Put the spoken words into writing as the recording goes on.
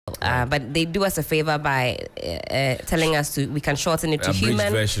but they do us a favor by telling us we can shorten it to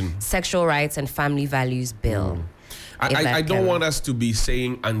Human Sexual Rights and Family Values Bill. I don't want us to be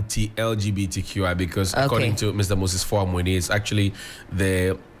saying anti-LGBTQI because according to Mr. Moses Foamweni, it's actually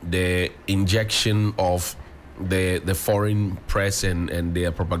the injection of the foreign press and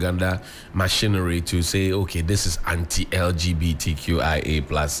their propaganda machinery to say, okay, this is anti-LGBTQIA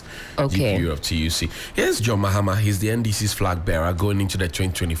plus GPU of TUC. Here's John Mahama. He's the NDC's flag bearer going into the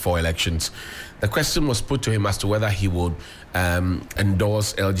 2024 elections. The question was put to him as to whether he would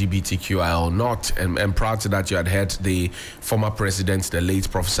endorse LGBTQI or not. And prior to that, you had heard the former president, the late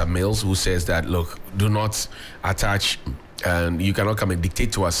Professor Mills, who says that, look, do not attach and you cannot come and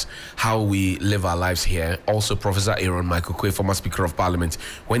dictate to us how we live our lives here. Also, Professor Aaron Michael Quay, former Speaker of Parliament,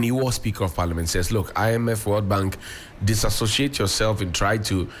 when he was Speaker of Parliament, says, look, IMF, World Bank, disassociate yourself and try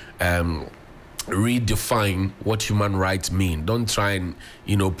to redefine what human rights mean. Don't try and,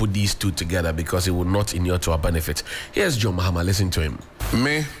 put these two together because it will not inure to our benefit. Here's John Mahama. Listen to him.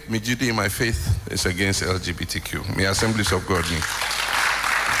 Me Judy, my faith is against LGBTQ. Me Assemblies of God, me.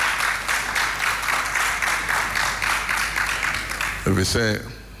 If we say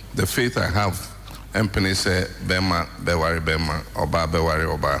the faith I have, Empany say Bema, Bewari Bema, Oba, Bewari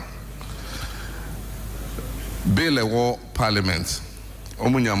Oba. Bill a war parliament,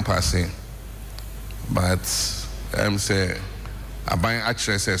 Omunyam passing, but say I buy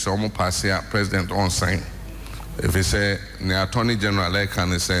actually says Omu passing president on sign. If we say the Attorney General like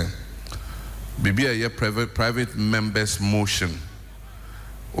can say Bibi a private members motion.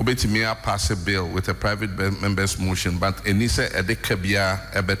 Obetimia pass a bill with a private members motion, but Enisa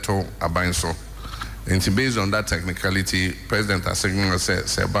Edekabia Ebeto Abanso. And based on that technicality, President Asegna said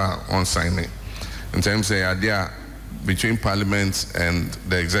Seba on signing. In terms of the idea between Parliament and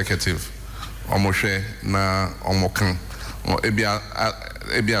the executive, Omoshe na Omokan, or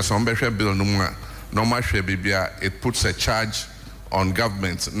Ebia Sombeshe bill Numa, Nomashe Bibia, it puts a charge on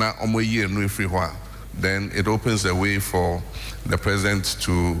government, na Omoye no free. Then it opens the way for the president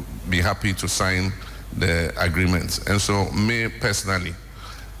to be happy to sign the agreement. And so, me personally,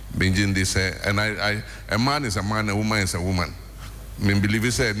 Benjin this, and a man is a man, a woman is a woman. Me believe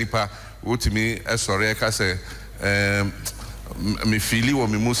it say nipa what me sorry I say me feeli wo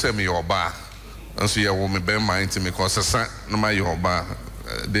me muse me yoba. And so yeah, wo me be mind to me cause no my yoba.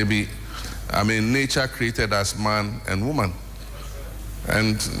 They be, nature created as man and woman.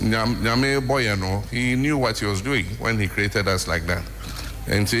 And Nyame Boyano, he knew what he was doing when he created us like that.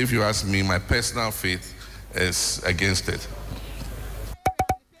 And so if you ask me, my personal faith is against it.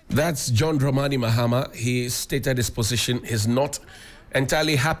 That's John Dramani Mahama. He stated his position. He's not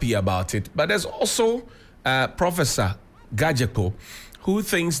entirely happy about it. But there's also Professor Gajeko, who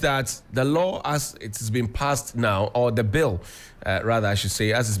thinks that the law as it's been passed now, or the bill, rather I should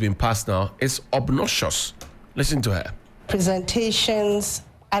say, as it's been passed now, is obnoxious. Listen to her. Presentations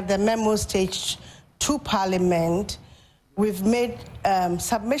at the memo stage to Parliament. We've made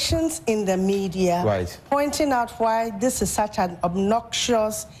submissions in the media pointing out why this is such an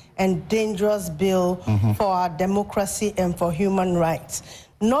obnoxious and dangerous bill for our democracy and for human rights.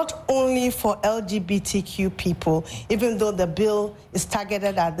 Not only for LGBTQ people, even though the bill is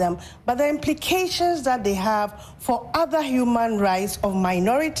targeted at them, but the implications that they have for other human rights of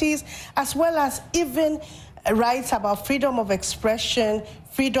minorities, as well as even rights about freedom of expression,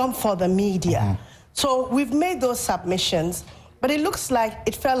 freedom for the media. So we've made those submissions, but it looks like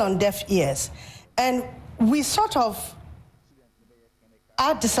it fell on deaf ears. And we sort of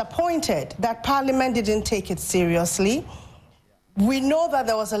are disappointed that Parliament didn't take it seriously. We know that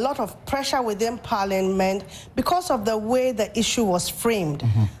there was a lot of pressure within Parliament because of the way the issue was framed.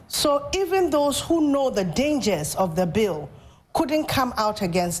 So even those who know the dangers of the bill couldn't come out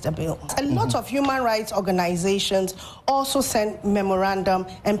against the bill. A lot of human rights organizations also sent memorandum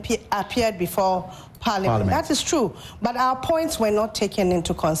and appeared before Parliament. That is true, but our points were not taken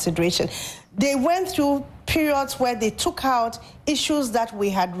into consideration. They went through periods where they took out issues that we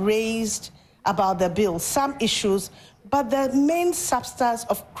had raised about the bill, some issues, but the main substance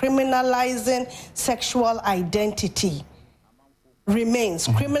of criminalizing sexual identity remains.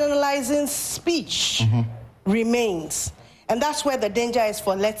 Criminalizing speech remains. And that's where the danger is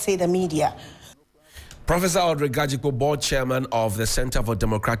for, let's say, the media. Professor Audrey Gajiko, board chairman of the Center for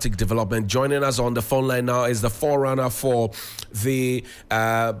Democratic Development. Joining us on the phone line now is the forerunner for the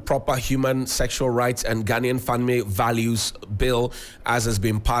proper human sexual rights and Ghanaian family values bill, as has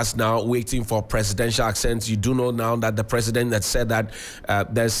been passed now, waiting for presidential accent. You do know now that the president had said that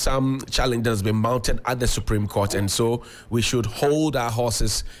there's some challenge that has been mounted at the Supreme Court, and so we should hold our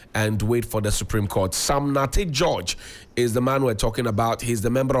horses and wait for the Supreme Court. Nartey George is the man we're talking about. He's the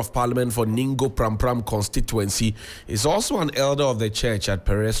Member of Parliament for Ningo Prampram constituency. He's also an elder of the church at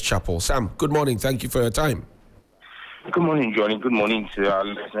Perez Chapel. Sam, good morning. Thank you for your time. Good morning, Johnny. Good morning to our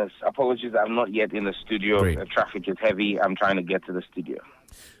listeners. Apologies, I'm not yet in the studio. Great. The traffic is heavy. I'm trying to get to the studio.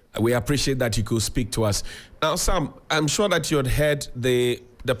 We appreciate that you could speak to us. Now, Sam, I'm sure that you had heard the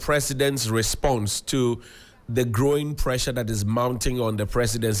president's response to the growing pressure that is mounting on the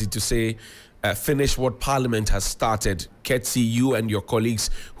presidency to say, finish what Parliament has started, courtesy you and your colleagues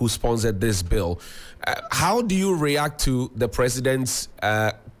who sponsored this bill. How do you react to the president's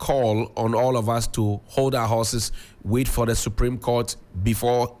call on all of us to hold our horses, wait for the Supreme Court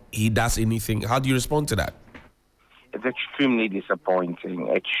before he does anything? How do you respond to that? It's extremely disappointing,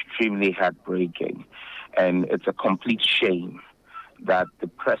 extremely heartbreaking, and it's a complete shame that the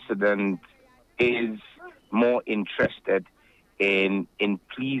president is more interested in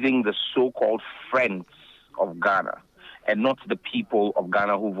pleasing the so-called friends of Ghana and not the people of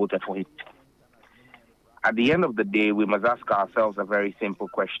Ghana who voted for him. At the end of the day, we must ask ourselves a very simple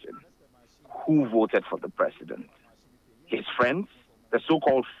question. Who voted for the president? His friends, the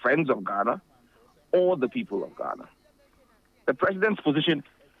so-called friends of Ghana, or the people of Ghana? The president's position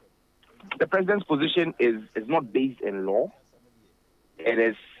is not based in law. It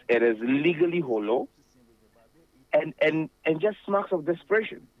is legally hollow and just smacks of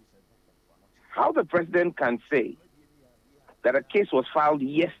desperation. How the president can say that a case was filed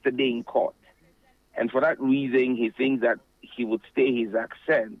yesterday in court, and for that reason he thinks that he would stay his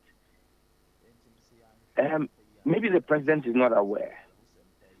accent. Maybe the president is not aware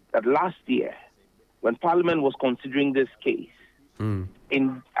that last year, when Parliament was considering this case,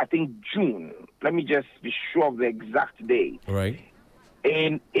 in, I think, June, let me just be sure of the exact date. Right.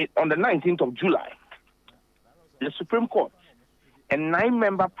 On the 19th of July, the Supreme Court, a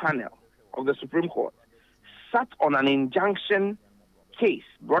 9-member panel of the Supreme Court, sat on an injunction case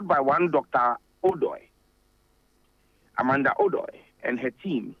brought by one Dr. Odoy, Amanda Odoy, and her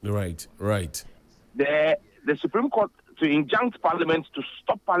team. Right, right. The Supreme Court to injunct Parliament to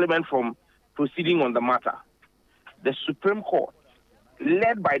stop Parliament from proceeding on the matter. The Supreme Court,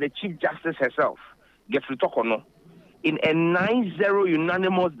 led by the Chief Justice herself, Gefri Tokono, in a 9-0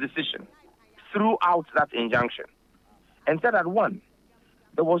 unanimous decision, threw out that injunction and said that, one,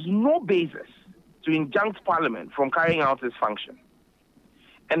 there was no basis to injunct Parliament from carrying out its function,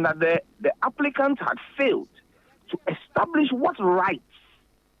 and that the applicant had failed to establish what rights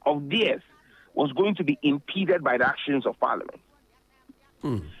of theirs was going to be impeded by the actions of Parliament.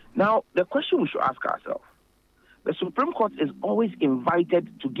 Now, the question we should ask ourselves, the Supreme Court is always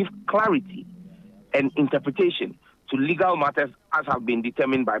invited to give clarity and interpretation to legal matters as have been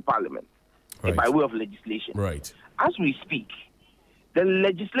determined by Parliament, by way of legislation. Right. As we speak, the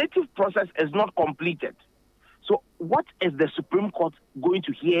legislative process is not completed. So what is the Supreme Court going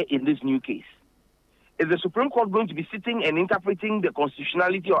to hear in this new case? Is the Supreme Court going to be sitting and interpreting the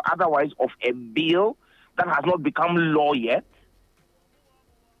constitutionality or otherwise of a bill that has not become law yet?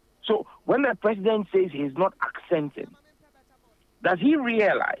 So when the president says he's not accenting, does he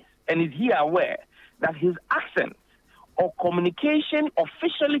realize and is he aware that his accent or communication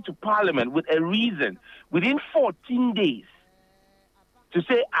officially to Parliament with a reason within 14 days to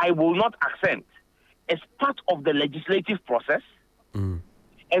say I will not accent is part of the legislative process?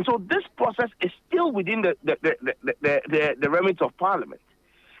 And so this process is still within the remit of Parliament.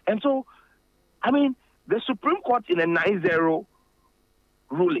 And so, I mean, the Supreme Court in a 9-0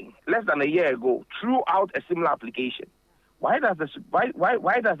 ruling less than a year ago threw out a similar application. Why does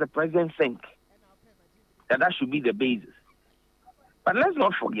the president think that should be the basis? But let's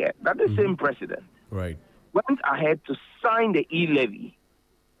not forget that the same president went ahead to sign the e-levy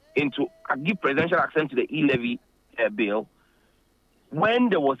give presidential accent to the e-levy bill when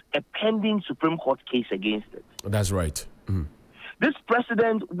there was a pending Supreme Court case against it. That's right. This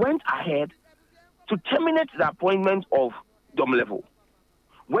president went ahead to terminate the appointment of Domlevo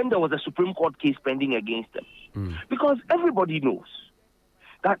when there was a Supreme Court case pending against them. Because everybody knows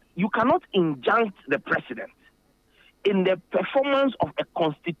that you cannot injunct the president in the performance of a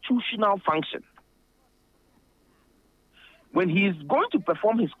constitutional function. When he is going to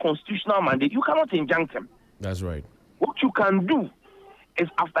perform his constitutional mandate, you cannot injunct him. That's right. What you can do is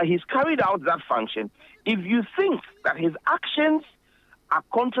after he's carried out that function, if you think that his actions are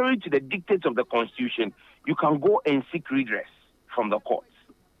contrary to the dictates of the Constitution, you can go and seek redress from the courts.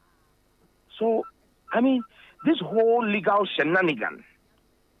 So, I mean, this whole legal shenanigan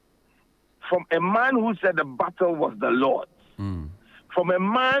from a man who said the battle was the Lord's, from a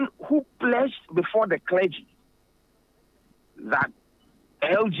man who pledged before the clergy that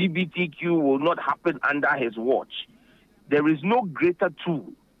LGBTQ will not happen under his watch, there is no greater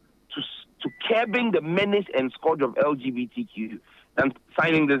tool to curbing the menace and scourge of LGBTQ than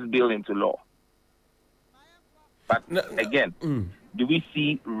signing this bill into law. But again, do we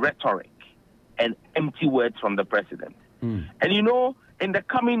see rhetoric and empty words from the president? And you know, in the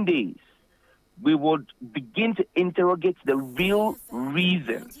coming days, we would begin to interrogate the real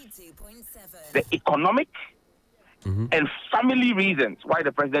reasons, the economic and family reasons why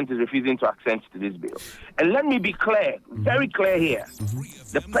the president is refusing to assent to this bill. And let me be clear, very clear here.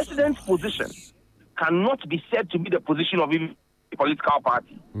 The president's position cannot be said to be the position of a political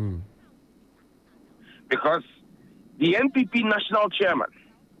party. Because the NPP national chairman,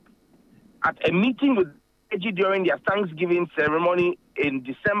 at a meeting with AG during their Thanksgiving ceremony in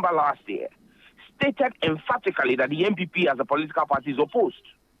December last year, stated emphatically that the NPP as a political party is opposed.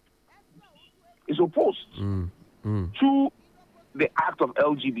 Is opposed to the act of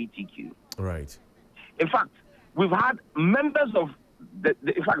LGBTQ. Right. In fact, we've had members of the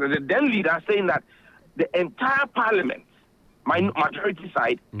then leader saying that the entire parliament, majority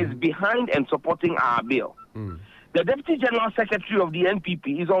side, is behind and supporting our bill. The Deputy General Secretary of the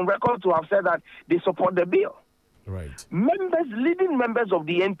NPP is on record to have said that they support the bill. Right. Leading members of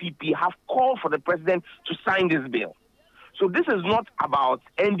the NPP have called for the president to sign this bill. So this is not about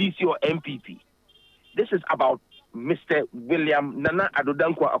NDC or MPP. This is about Mr. William Nana Addo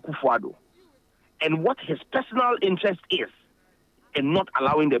Dankwa Akufo-Addo and what his personal interest is in not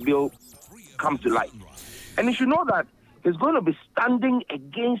allowing the bill come to light. And you should know that he's going to be standing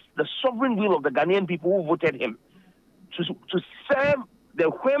against the sovereign will of the Ghanaian people who voted him to serve the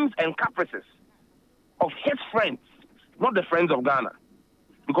whims and caprices of his friends, not the friends of Ghana.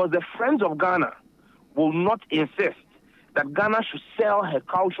 Because the friends of Ghana will not insist that Ghana should sell her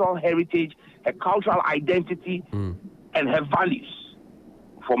cultural heritage, her cultural identity, and her values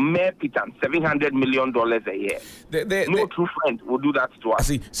for mere pittance, $700 million a year. No true friend will do that to us.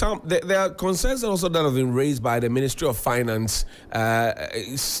 I see. There are concerns also that have been raised by the Ministry of Finance,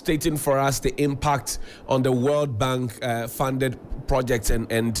 stating for us the impact on the World Bank funded projects,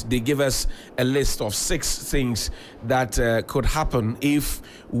 and they give us a list of 6 things that could happen if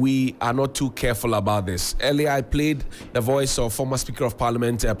we are not too careful about this. Earlier, I played the voice of former Speaker of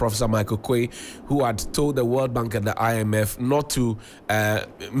Parliament, Professor Michael Quay, who had told the World Bank and the IMF not to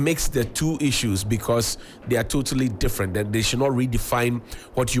mix the two issues because they are totally different, that they should not redefine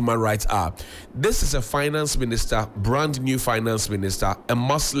what human rights are. This is a finance minister, brand new finance minister, a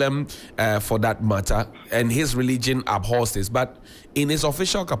Muslim for that matter, and his religion abhors this. But in his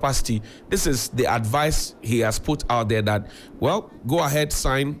official capacity, this is the advice he has put out there that, well, go ahead,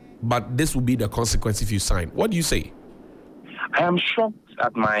 sign, but this will be the consequence if you sign. What do you say? I am shocked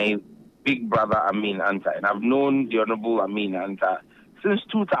at my big brother Amin Anta, and I've known the Honorable Amin Anta since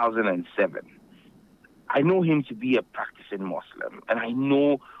 2007. I know him to be a practicing Muslim, and I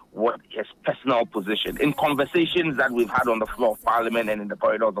know what his personal position, in conversations that we've had on the floor of Parliament and in the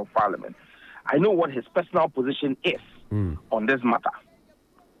corridors of Parliament, I know what his personal position is on this matter.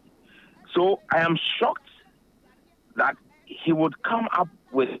 So I am shocked that he would come up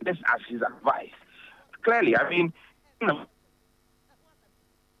with this as his advice. Clearly, I mean, the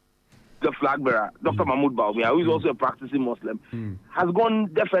flag bearer, Dr. Mahmoud Baumia, who is also a practicing Muslim, has gone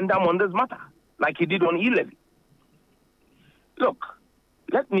deaf and dumb on this matter, like he did on E-Levy. Look,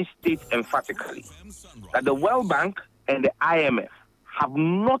 let me state emphatically that the World Bank and the IMF have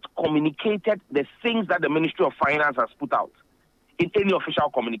not communicated the things that the Ministry of Finance has put out in any official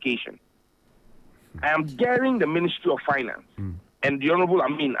communication. I am daring the Ministry of Finance and the Honorable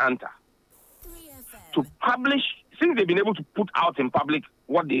Amin Anta to publish, since they've been able to put out in public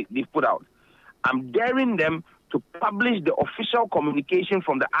what they've put out, I'm daring them to publish the official communication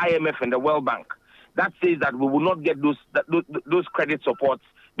from the IMF and the World Bank that says that we will not get those credit supports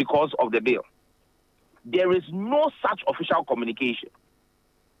because of the bill. There is no such official communication.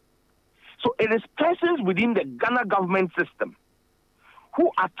 So it is persons within the Ghana government system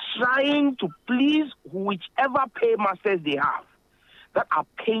who are trying to please whichever paymasters they have that are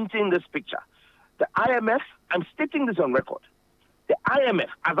painting this picture. The IMF, I'm stating this on record, the IMF,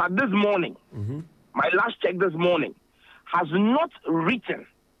 as at this morning, my last check this morning, has not written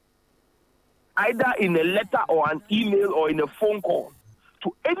either in a letter or an email or in a phone call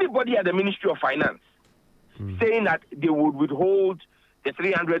to anybody at the Ministry of Finance saying that they would withhold the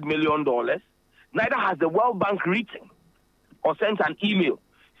 $300 million. Neither has the World Bank written or sent an email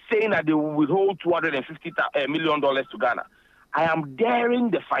saying that they will withhold $250 million to Ghana. I am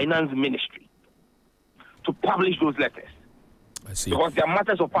daring the Finance Ministry to publish those letters. I see. Because they are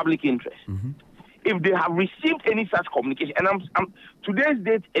matters of public interest. If they have received any such communication, and today's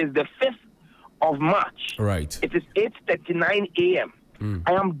date is the 5th of March. Right. It is 8:39 a.m.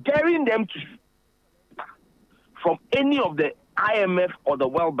 I am daring them to from any of the IMF or the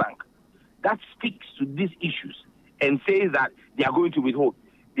World Bank that speaks to these issues and says that they are going to withhold.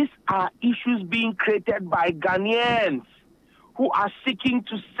 These are issues being created by Ghanaians who are seeking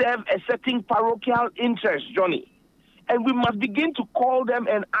to serve a certain parochial interest, Johnny. And we must begin to call them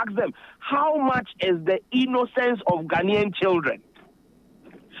and ask them, how much is the innocence of Ghanaian children?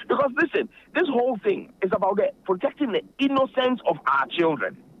 Because listen, this whole thing is about protecting the innocence of our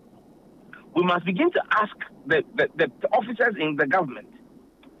children. We must begin to ask the officers in the government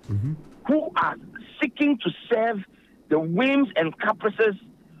who are seeking to serve the whims and caprices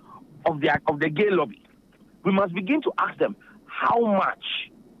of the gay lobby. We must begin to ask them, how much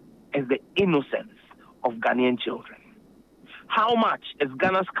is the innocence of Ghanaian children? How much is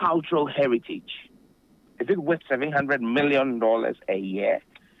Ghana's cultural heritage? Is it worth $700 million a year?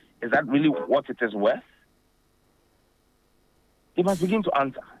 Is that really what it is worth? They must begin to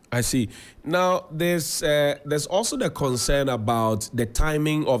answer. I see. Now, there's also the concern about the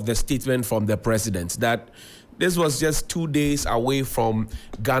timing of the statement from the president, that this was just 2 days away from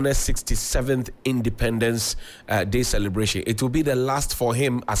Ghana's 67th Independence Day celebration. It will be the last for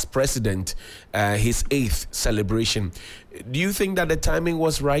him as president, his 8th celebration. Do you think that the timing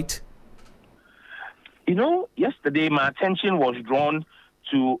was right? You know, yesterday my attention was drawn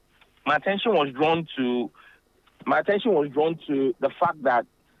to the fact that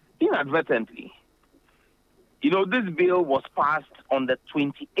inadvertently, you know, this bill was passed on the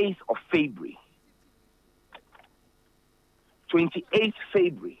 28th of February. 28th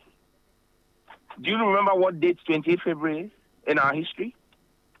February. Do you remember what date 28th February is in our history?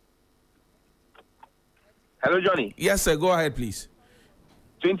 Hello, Johnny. Yes, sir. Go ahead, please.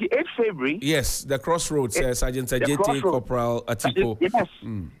 28th February. Yes, the crossroads, Sergeant Sajete, Corporal Atipo. Yes.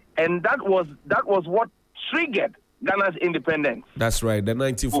 And that was what triggered Ghana's independence. That's right. The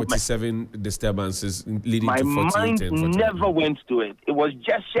 1947 disturbances leading to 48 My mind and 49. never went to it. It was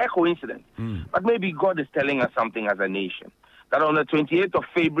just sheer coincidence. But maybe God is telling us something as a nation. That on the 28th of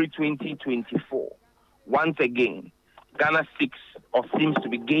February 2024, once again, Ghana seeks or seems to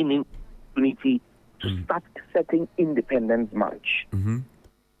be gaining opportunity to start setting independence march.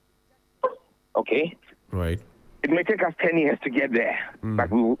 Okay? Right. It may take us 10 years to get there,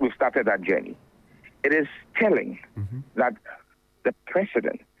 but we've started that journey. It is telling that the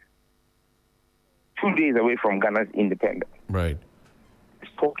president, 2 days away from Ghana's independence, right, is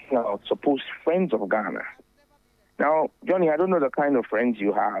talking about supposed friends of Ghana. Now, Johnny, I don't know the kind of friends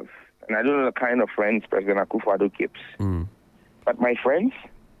you have, and I don't know the kind of friends President Akufo-Addo keeps. But my friends,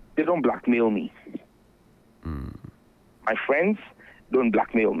 they don't blackmail me. My friends don't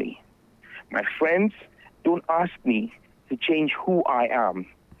blackmail me. My friends don't ask me to change who I am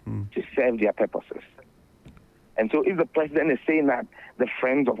to serve their purposes. And so if the president is saying that the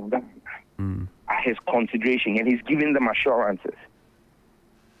friends of Ghana are his consideration and he's giving them assurances,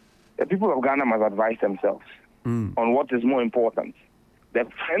 the people of Ghana must advise themselves on what is more important, the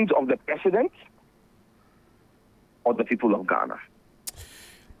friends of the president or the people of Ghana.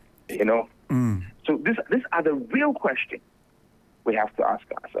 You know? So these are the real questions we have to ask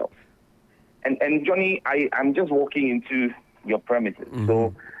ourselves. And Johnny, I'm just walking into your premises,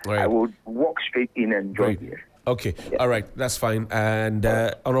 so I would walk straight in and join you. Okay, all right, that's fine. And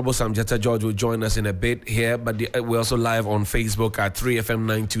Honorable Nartey George will join us in a bit here, but we're also live on Facebook at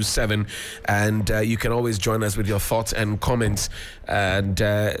 3FM927, and you can always join us with your thoughts and comments. And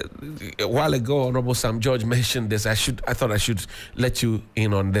a while ago, Honorable Sam George mentioned this. I thought I should let you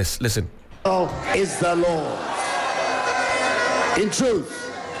in on this. Listen. Is the Lord.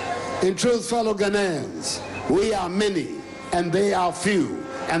 In truth, fellow Ghanaians, we are many and they are few,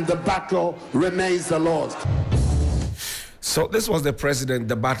 and the battle remains the Lord's. So this was the president.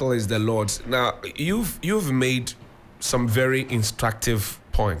 The battle is the Lord's. Now you've made some very instructive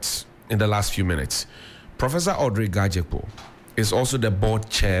points in the last few minutes. Professor Audrey Gadzekpo is also the board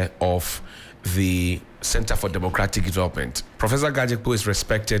chair of the Center for Democratic Development. Professor Gadzekpo is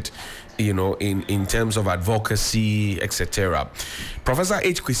respected, you know, in terms of advocacy, etc. Professor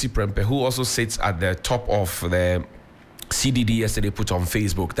H. Kwesi Prempeh, who also sits at the top of the CDD, yesterday put on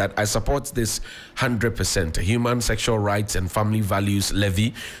Facebook that I support this 100%, a human sexual rights and family values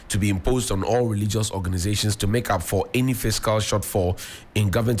levy to be imposed on all religious organizations to make up for any fiscal shortfall in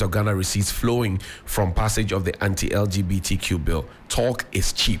Government of Ghana receipts flowing from passage of the anti-LGBTQ bill. Talk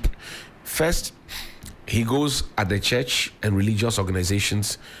is cheap. First, he goes at the church and religious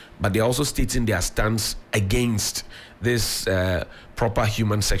organizations, but they're also stating their stance against this proper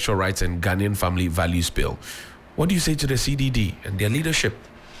human sexual rights and Ghanaian family values bill. What do you say to the CDD and their leadership?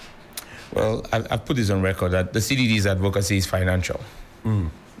 Well, I've put this on record that the CDD's advocacy is financial.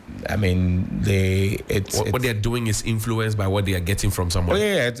 I mean, what they're doing is influenced by what they are getting from someone. Oh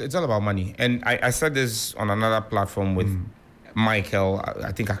yeah, it's all about money. And I said this on another platform with Michael,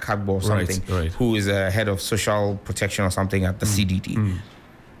 I think Akagbo or something, right. who is a head of social protection or something at the CDD.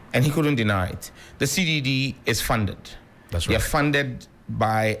 And he couldn't deny it. The CDD is funded. That's right. They're funded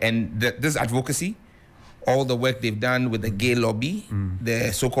by, and this advocacy, all the work they've done with the gay lobby,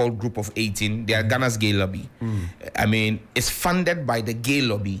 the so-called Group of 18, they are Ghana's gay lobby. I mean, it's funded by the gay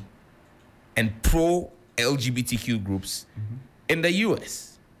lobby and pro-LGBTQ groups in the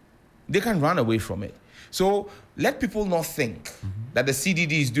US. They can run away from it. So let people not think that the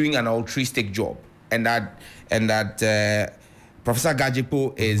CDD is doing an altruistic job and that Professor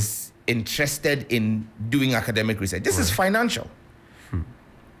Gajipo is interested in doing academic research. This is financial.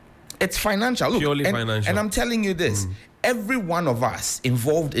 It's financial. Look, purely financial. And I'm telling you this, every one of us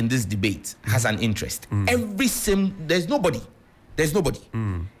involved in this debate has an interest. There's nobody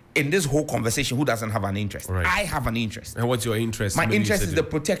in this whole conversation who doesn't have an interest. Right. I have an interest. And what's your interest? My interest is the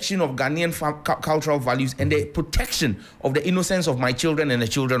protection of Ghanaian cultural values and the protection of the innocence of my children and the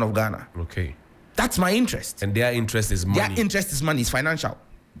children of Ghana. Okay. That's my interest. And their interest is money. Their interest is money, it's financial.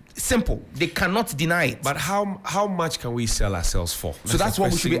 Simple. They cannot deny it. But how much can we sell ourselves for? So that's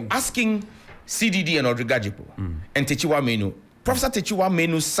what we should be asking CDD and Audrey Gajipo and Techiwa Menu. Professor Techiwa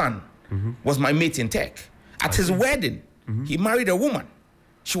Menu's son was my mate in tech. At his wedding, he married a woman.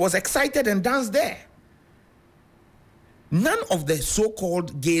 She was excited and danced there. None of the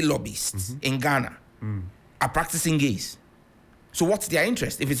so-called gay lobbyists in Ghana are practicing gays. So what's their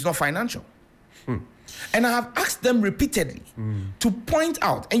interest if it's not financial? And I have asked them repeatedly to point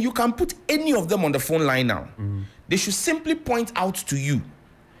out, and you can put any of them on the phone line now. They should simply point out to you,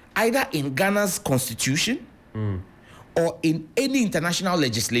 either in Ghana's constitution or in any international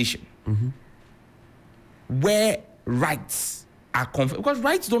legislation, where rights are conferred. Because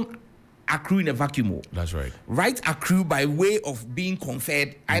rights don't accrue in a vacuum. That's right. Rights accrue by way of being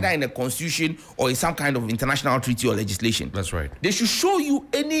conferred either in a constitution or in some kind of international treaty or legislation. That's right. They should show you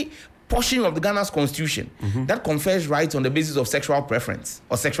any portion of the Ghana's constitution that confers rights on the basis of sexual preference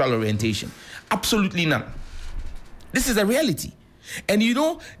or sexual orientation. Absolutely none. This is a reality. And you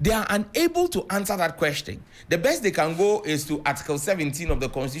know, they are unable to answer that question. The best they can go is to Article 17 of the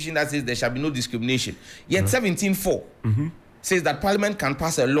Constitution that says there shall be no discrimination. Yet 17.4 says that Parliament can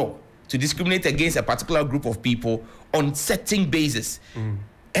pass a law to discriminate against a particular group of people on certain basis.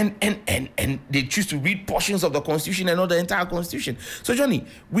 And they choose to read portions of the Constitution and not the entire Constitution. So, Johnny,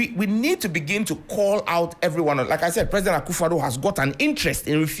 we need to begin to call out everyone. Like I said, President Akufo-Addo has got an interest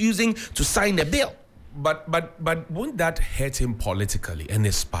in refusing to sign the bill. But won't that hurt him politically and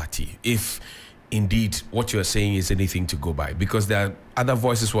his party if indeed what you're saying is anything to go by? Because there are other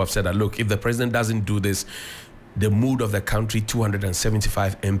voices who have said that, look, if the president doesn't do this, the mood of the country,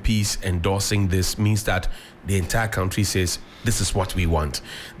 275 MPs endorsing this, means that the entire country says, this is what we want.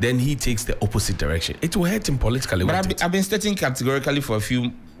 Then he takes the opposite direction. It will hurt him politically. But I've been stating categorically for a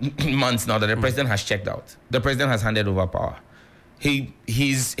few months now that the president has checked out. The president has handed over power.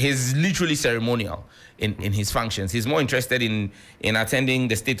 He's literally ceremonial in his functions. He's more interested in attending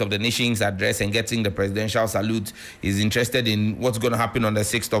the State of the Nation's address and getting the presidential salute. He's interested in what's going to happen on the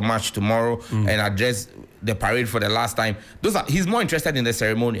 6th of March tomorrow and address the parade for the last time. He's more interested in the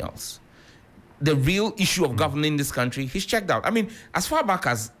ceremonials. The real issue of governing this country, he's checked out. I mean, as far back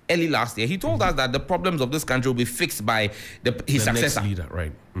as early last year, he told us that the problems of this country will be fixed by his successor. Next leader,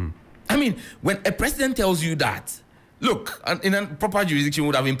 right? I mean, when a president tells you that, look, in a proper jurisdiction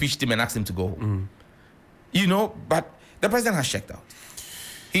would have impeached him and asked him to go home. You know, but the president has checked out.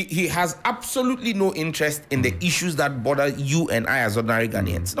 He has absolutely no interest in the issues that bother you and I as ordinary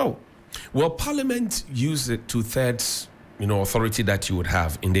Ghanaians. No. Well, Parliament used the 2/3 authority that you would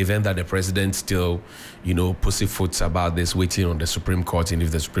have in the event that the president still, pussyfoots about this, waiting on the Supreme Court. And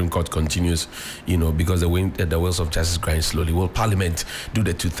if the Supreme Court continues, because the wheels of justice grind slowly, will Parliament do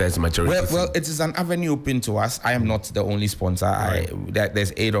the 2/3 majority? Well, it is an avenue open to us. I am not the only sponsor. Right.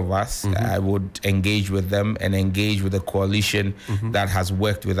 There's 8 of us. I would engage with them and engage with the coalition that has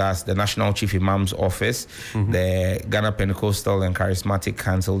worked with us, the National Chief Imam's Office, the Ghana Pentecostal and Charismatic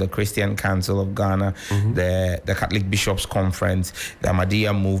Council, the Christian Council of Ghana, the Catholic Bishops Conference, the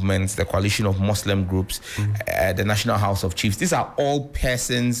Ahmadiyya movements, the Coalition of Muslim Groups, the National House of Chiefs. These are all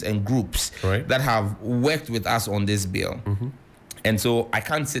persons and groups that have worked with us on this bill. And so I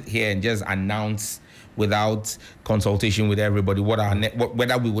can't sit here and just announce without consultation with everybody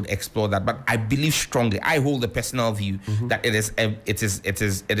whether we would explore that. But I believe strongly, I hold the personal view that it is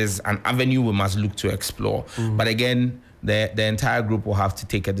an avenue we must look to explore. But again, the entire group will have to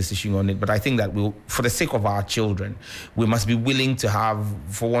take a decision on it. But I think that for the sake of our children, we must be willing to have,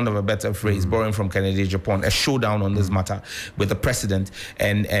 for want of a better phrase, borrowing from Kennedy Japan, a showdown on this matter with the president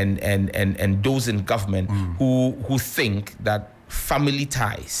and those in government who think that family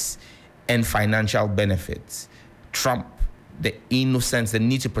ties and financial benefits trump the innocence, the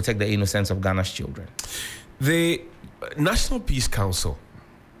need to protect the innocence of Ghana's children. The National Peace Council,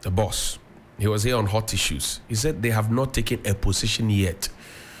 the boss, he was here on hot issues. He said they have not taken a position yet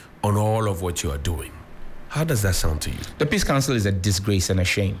on all of what you are doing. How does that sound to you? The Peace Council is a disgrace and a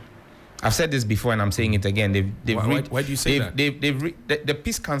shame. I've said this before and I'm saying it again. Why do you say that? The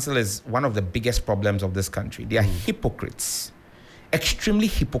Peace Council is one of the biggest problems of this country. They are hypocrites, extremely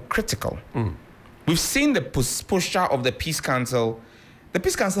hypocritical. We've seen the posture of the Peace Council. The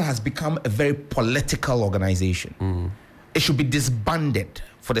Peace Council has become a very political organization. It should be disbanded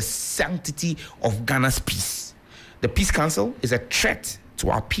for the sanctity of Ghana's peace. The Peace Council is a threat to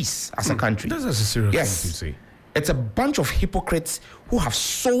our peace as a country. That's a serious thing to say. It's a bunch of hypocrites who have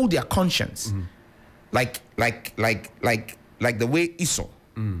sold their conscience, like the way Esau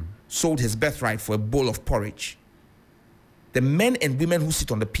sold his birthright for a bowl of porridge. The men and women who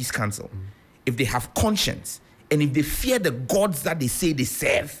sit on the Peace Council, if they have conscience and if they fear the gods that they say they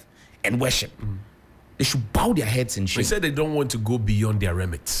serve and worship, they should bow their heads in shame. They said they don't want to go beyond their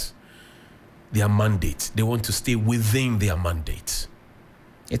remit, their mandate. They want to stay within their mandate.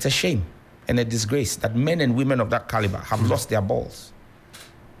 It's a shame and a disgrace that men and women of that caliber have lost their balls.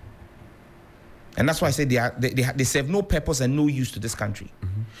 And that's why I say they serve no purpose and no use to this country.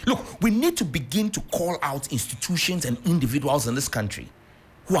 Look, we need to begin to call out institutions and individuals in this country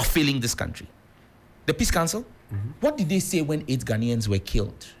who are failing this country. The Peace Council, what did they say when 8 Ghanaians were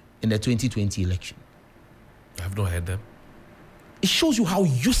killed in the 2020 election? I have not heard them. It shows you how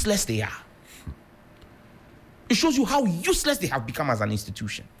useless they are. It shows you how useless they have become as an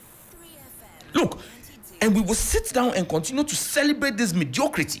institution. Look, and we will sit down and continue to celebrate this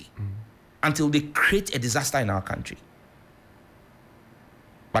mediocrity until they create a disaster in our country.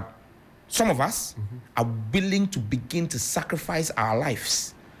 But some of us are willing to begin to sacrifice our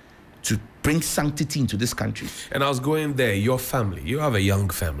lives to bring sanctity into this country. And I was going there, your family, you have a young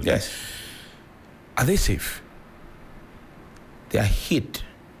family. Yes. Are they safe? They are hid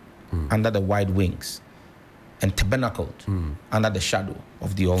under the wide wings and tabernacled under the shadow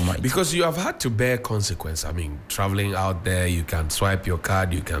of the Almighty. Because you have had to bear consequence. I mean, traveling out there, you can swipe your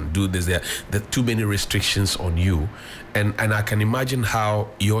card, you can do this. There are too many restrictions on you. And I can imagine how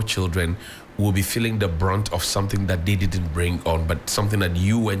your children will be feeling the brunt of something that they didn't bring on, but something that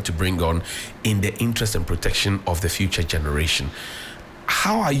you went to bring on in the interest and protection of the future generation.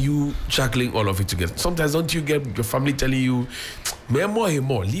 How are you juggling all of it together? Sometimes don't you get your family telling you,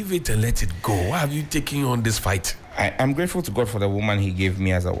 more, leave it and let it go? Why have you taken on this fight? I'm grateful to God for the woman he gave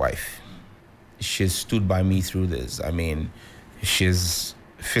me as a wife. She's stood by me through this. I mean, she's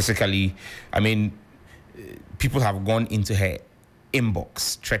physically, people have gone into her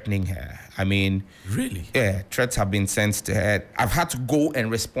inbox threatening her. I mean, really? Yeah, threats have been sent to her. I've had to go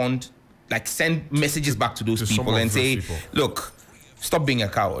and respond, like send messages back to those people and say, look, stop being a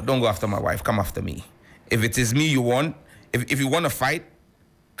coward. Don't go after my wife. Come after me. If it is me you want, if you want to fight,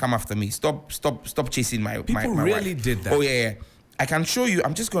 come after me. Stop chasing my people my really wife. did that. Oh yeah. I can show you.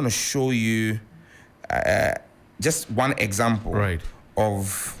 I'm just going to show you just one example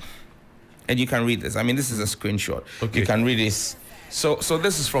of, and you can read this. I mean, this is a screenshot. Okay. You can read this. So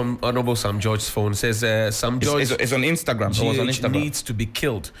this is from Honorable Sam George's phone. It says Sam George it's on Instagram. GH on Instagram. Needs to be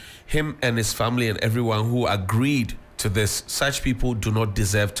killed. Him and his family and everyone who agreed to this. Such people do not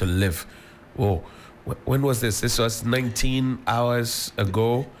deserve to live. Whoa. When was this? This was 19 hours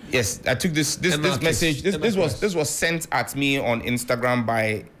ago. Yes, I took this message. This was sent at me on Instagram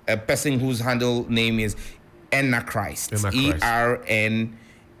by a person whose handle name is Enachrist. ERNAR.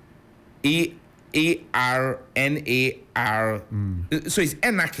 So it's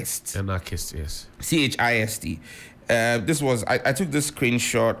anarchist. Anarchist, yes. CHIST. I took this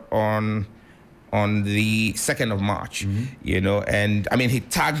screenshot on the 2nd of March, and I mean, he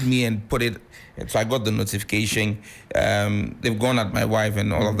tagged me and put it, so I got the notification. They've gone at my wife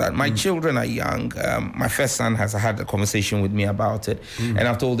and all of that. My children are young. My first son has had a conversation with me about it, and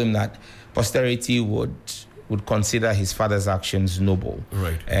I've told him that posterity would consider his father's actions noble.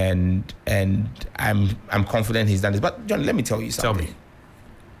 Right. And I'm confident he's done this. But John, let me tell you something. Tell me.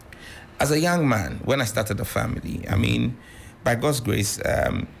 As a young man, when I started the family, I mean, by God's grace,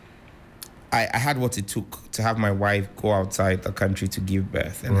 I had what it took to have my wife go outside the country to give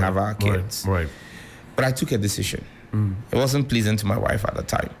birth and have our kids. Right. But I took a decision. It wasn't pleasing to my wife at the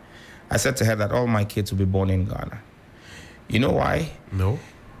time. I said to her that all my kids will be born in Ghana. You know why? No.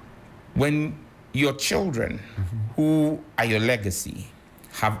 When your children, who are your legacy,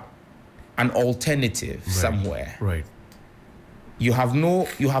 have an alternative somewhere, right? You have no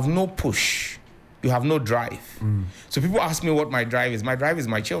push, you have no drive. So people ask me what my drive is. My drive is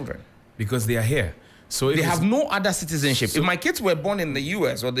my children, because they are here. So they have no other citizenship. So if my kids were born in the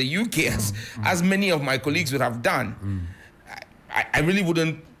US or the UK, as many of my colleagues would have done, I really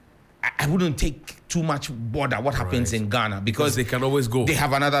wouldn't. I wouldn't take too much bother what happens in Ghana, because they can always go. They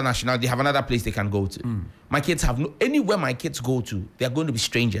have another nationality. They have another place they can go to. My kids have anywhere my kids go to, they are going to be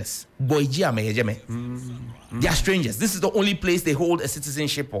strangers. They are strangers. This is the only place they hold a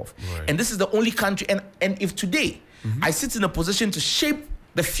citizenship of, and this is the only country. And if today I sit in a position to shape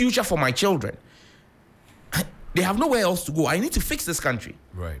the future for my children, they have nowhere else to go. I need to fix this country.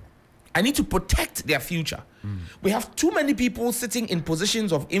 Right. I need to protect their future. We have too many people sitting in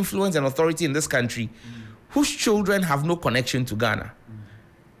positions of influence and authority in this country whose children have no connection to Ghana.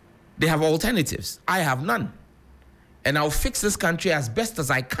 They have alternatives. I have none. And I'll fix this country as best as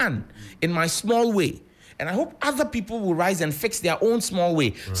I can in my small way. And I hope other people will rise and fix their own small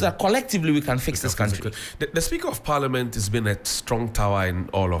way, so that collectively we can fix this country. The Speaker of Parliament has been a strong tower in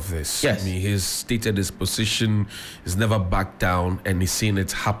all of this. Yes. I mean, he's stated his position, he's never backed down, and he's seen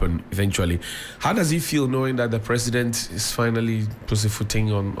it happen eventually. How does he feel knowing that the President is finally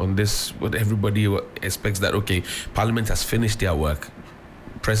pussyfooting on this, what everybody expects, that, okay, Parliament has finished their work,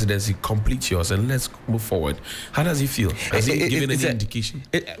 presidency, complete yours, and let's move forward? How does he feel? Has he given any indication?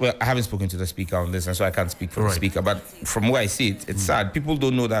 Well, I haven't spoken to the Speaker on this, and so I can't speak for the Speaker, but from where I see it, it's sad. People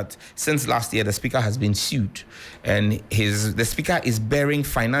don't know that since last year, the Speaker has been sued, and the Speaker is bearing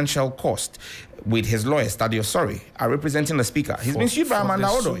financial cost with his lawyer, Stadio Sorry, are representing the Speaker. He's been sued by Amanda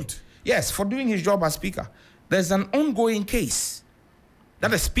Odoy. Yes, for doing his job as Speaker. There's an ongoing case that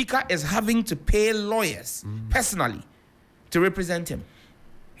the Speaker is having to pay lawyers personally to represent him.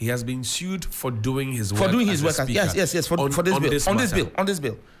 He has been sued for doing his work. For doing his work. Yes, for this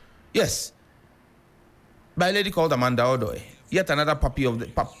bill. Yes. By a lady called Amanda Odoy. Yet another puppet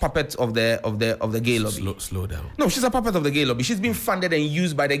of the gay lobby. Slow down. No, she's a puppet of the gay lobby. She's been funded and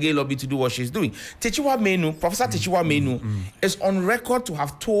used by the gay lobby to do what she's doing. Professor Techiwa Menu is on record to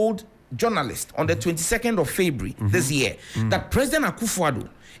have told journalists on the 22nd of February this year that President Akufo-Addo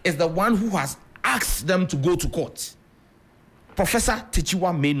is the one who has asked them to go to court. Professor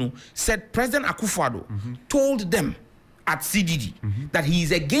Techiwa Menu said President Akufo-Addo told them at CDD that he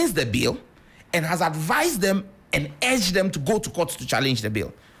is against the bill and has advised them and urged them to go to court to challenge the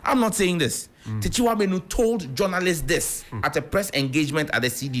bill. I'm not saying this. Techiwa Menu told journalists this at a press engagement at the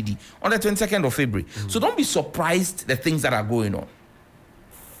CDD on the 22nd of February. So don't be surprised the things that are going on.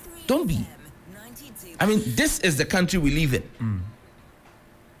 Don't be. I mean, this is the country we live in.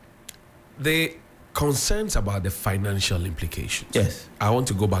 The concerns about the financial implications. Yes. I want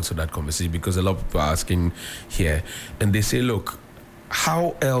to go back to that conversation because a lot of people are asking here, and they say, look,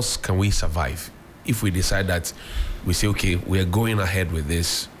 how else can we survive if we decide that we say, okay, we are going ahead with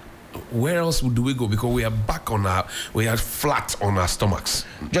this? Where else do we go? Because we are flat on our stomachs.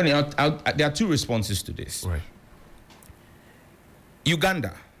 Johnny, there are two responses to this. Right.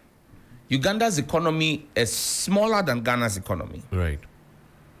 Uganda's economy is smaller than Ghana's economy. Right.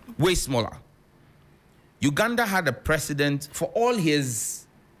 Way smaller. Uganda had a president for all his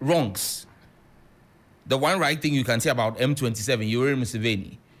wrongs. The one right thing you can say about M27, Yoweri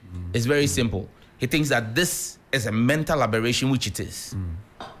Museveni, is very simple. He thinks that this is a mental aberration, which it is,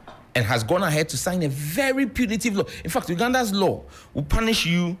 and has gone ahead to sign a very punitive law. In fact, Uganda's law will punish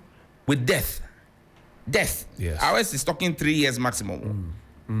you with death. Death. Yes. Ours is talking 3 years maximum.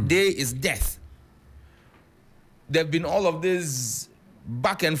 Day is death. There have been all of this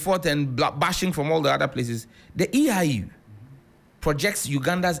back and forth and bashing from all the other places. The EIU projects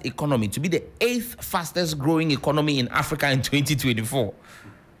Uganda's economy to be the 8th fastest growing economy in Africa in 2024.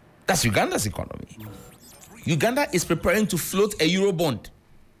 That's Uganda's economy. Uganda is preparing to float a Eurobond.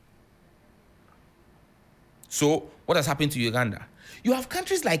 So what has happened to Uganda? You have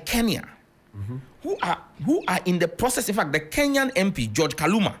countries like Kenya who are in the process. In fact, the Kenyan MP, George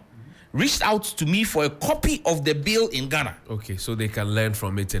Kaluma, reached out to me for a copy of the bill in Ghana. Okay, so they can learn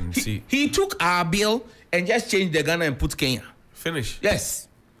from it and see. He took our bill and just changed the Ghana and put Kenya. Finish. Yes.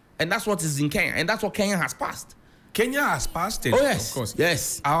 And that's what is in Kenya. And that's what Kenya has passed. Kenya has passed it. Oh, yes. Of course.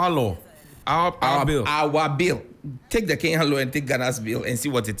 Yes. Our law. Our bill. Our bill. Take the Kenyan law and take Ghana's bill and see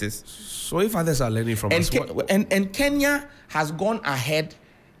what it is. So if others are learning from us, and Kenya has gone ahead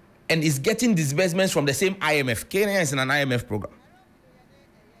and is getting disbursements from the same IMF. Kenya is in an IMF program.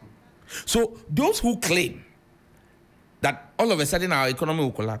 So those who claim that all of a sudden our economy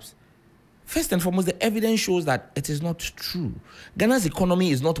will collapse, First and foremost, the evidence shows that it is not true. Ghana's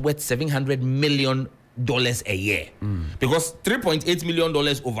economy is not worth $700 million a year. Because $3.8 million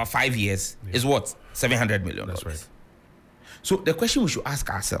over 5 years is what? $700 million. That's right. So the question we should ask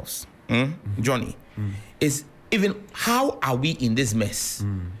ourselves, Johnny, is even how are we in this mess?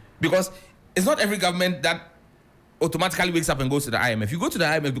 Because it's not every government that automatically wakes up and goes to the IMF. You go to the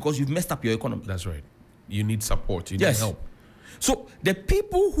IMF because you've messed up your economy. That's right. You need support. You need help. So the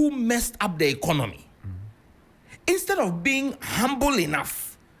people who messed up the economy, instead of being humble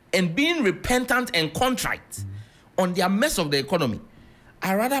enough and being repentant and contrite on their mess of the economy,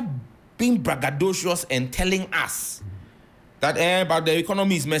 are rather being braggadocious and telling us that but the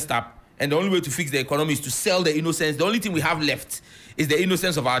economy is messed up and the only way to fix the economy is to sell the innocence. The only thing we have left is the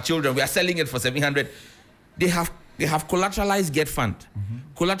innocence of our children. We are selling it for 700. They have collateralized Get Fund,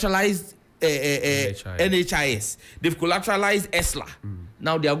 collateralized NHIS. They've collateralized ESLA.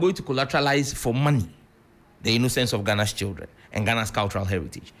 Now they are going to collateralize for money the innocence of Ghana's children and Ghana's cultural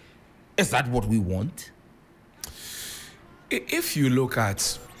heritage. Is that what we want? If you look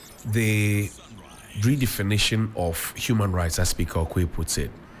at the redefinition of human rights, as Speaker Okoye puts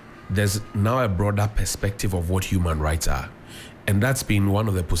it, there's now a broader perspective of what human rights are. And that's been one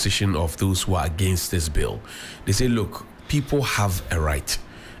of the positions of those who are against this bill. They say, look, people have a right.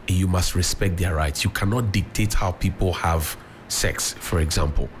 And you must respect their rights. You cannot dictate how people have sex, for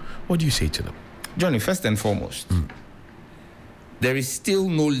example. What do you say to them? Johnny, first and foremost, there is still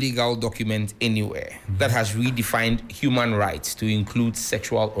no legal document anywhere that has redefined human rights to include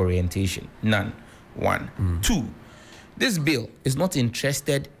sexual orientation. None. One. Two, this bill is not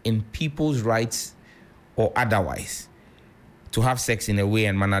interested in people's rights or otherwise to have sex in a way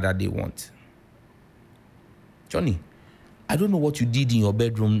and manner that they want. Johnny, I don't know what you did in your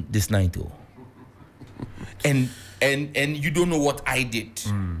bedroom this night, oh. And you don't know what I did.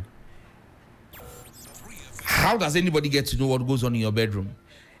 How does anybody get to know what goes on in your bedroom?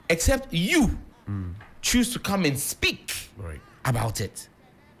 Except you choose to come and speak about it.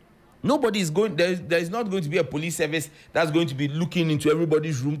 Nobody is going, there is not going to be a police service that's going to be looking into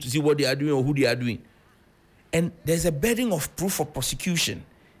everybody's room to see what they are doing or who they are doing. And there's a burden of proof for prosecution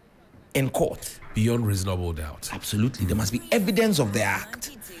in court. Beyond reasonable doubt. Absolutely. There must be evidence of the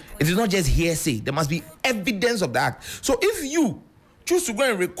act. It is not just hearsay. There must be evidence of the act. So if you choose to go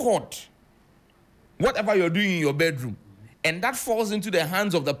and record whatever you're doing in your bedroom, and that falls into the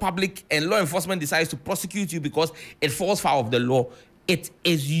hands of the public and law enforcement decides to prosecute you because it falls foul of the law, it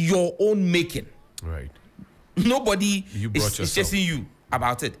is your own making. Right. Nobody is chasing you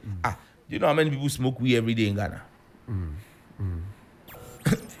about it. Do you know how many people smoke weed every day in Ghana?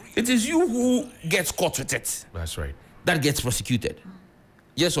 It is you who gets caught with it. That's right. That gets prosecuted.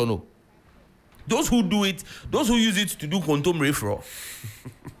 Yes or no? Those who do it, those who use it to do quantum referral,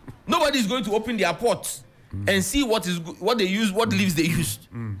 nobody is going to open their pots and see what they use, what leaves they used.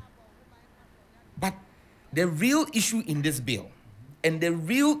 But the real issue in this bill, and the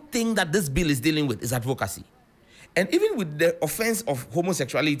real thing that this bill is dealing with, is advocacy. And even with the offense of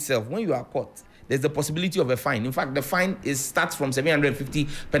homosexuality itself, when you are caught, there's the possibility of a fine. In fact, the fine starts from 750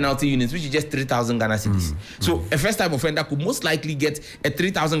 penalty units, which is just 3,000 Ghana cedis. So a first-time offender could most likely get a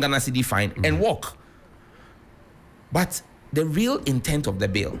 3,000 Ghana cedi fine and walk. But the real intent of the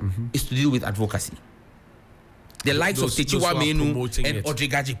bill is to deal with advocacy. The likes of Techiwa Menu and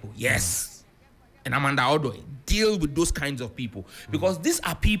Odrigajipo, yes, and Amanda Odoi, deal with those kinds of people. Because these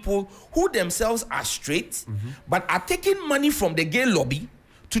are people who themselves are straight, but are taking money from the gay lobby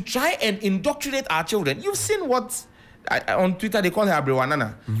to try and indoctrinate our children. You've seen what, on Twitter, they call her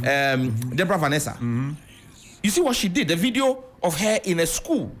Abrewanana, Deborah Vanessa. You see what she did, the video of her in a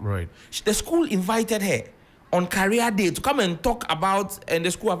school. Right. The school invited her on career day to come and talk about, and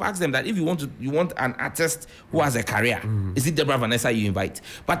the school have asked them that if you want an artist who has a career, is it Deborah Vanessa you invite?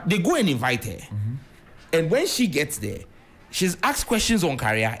 But they go and invite her. And when she gets there, she's asked questions on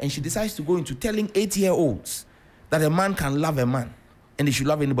career, and she decides to go into telling 8-year-olds that a man can love a man and they should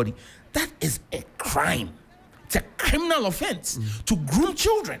love anybody. That is a crime. It's a criminal offense to groom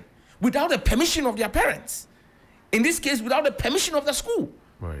children without the permission of their parents. In this case, without the permission of the school.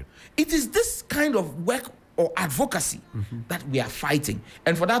 Right. It is this kind of work or advocacy that we are fighting.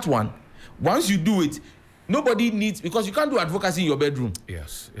 And for that one, once you do it, nobody needs, because you can't do advocacy in your bedroom.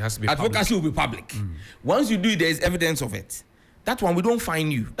 Yes, it has to be advocacy public. Will be public. Once you do it, there is evidence of it. That one, we don't fine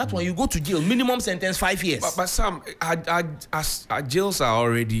you. That one, you go to jail. Minimum sentence 5 years. But Sam, our jails are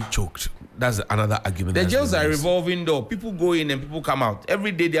already choked. That's another argument. The jails are revolving door. People go in and people come out.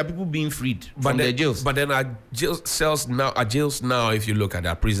 Every day there are people being freed from the jails. But then our jails now, if you look at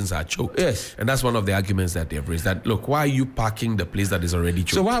our prisons, are choked. Yes. And that's one of the arguments that they've raised. That, look, why are you parking the place that is already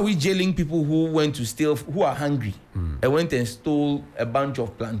choked? So why are we jailing people who went to steal, who are hungry, and went and stole a bunch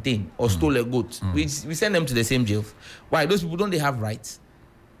of plantain or stole a goat? We send them to the same jails. Why? Those people, don't they have rights?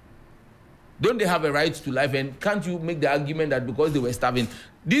 Don't they have a right to life? And can't you make the argument that because they were starving?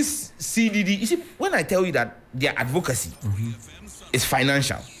 This CDD, you see, when I tell you that their advocacy is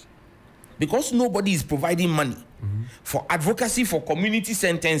financial, because nobody is providing money for advocacy, for community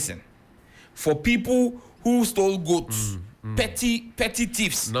sentencing, for people who stole goats, petty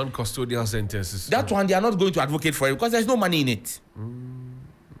thieves, non-custodial sentences. That one, they are not going to advocate for it because there's no money in it.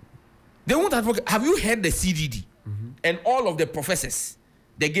 They won't advocate. Have you heard the CDD and all of the professors,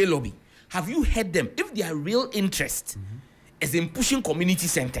 the gay lobby? Have you heard them? If their real interest is in pushing community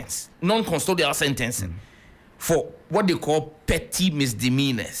sentence, non-custodial sentencing, for what they call petty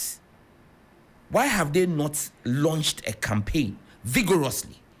misdemeanors, why have they not launched a campaign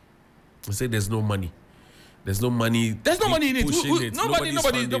vigorously? They say there's no money. There's no money. There's no money in it.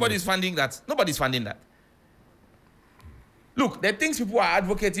 Nobody's funding that. Nobody's funding that. Look, the things people are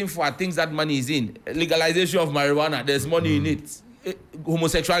advocating for are things that money is in. Legalization of marijuana, there's money in it.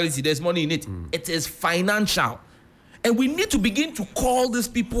 Homosexuality, there's money in it. It is financial. And we need to begin to call these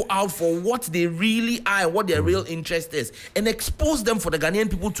people out for what they really are, what their real interest is, and expose them for the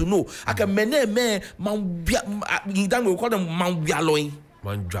Ghanaian people to know. We call them Manjaloy.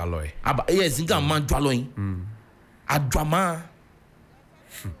 Manjaloy. Yes, Manjaloy. Adrama.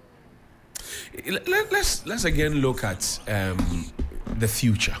 Let's again look at the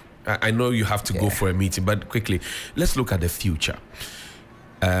future. I know you have to go for a meeting, but quickly, let's look at the future.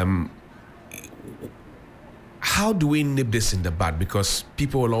 How do we nip this in the bud? Because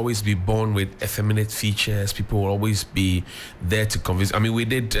people will always be born with effeminate features. People will always be there to convince. I mean, we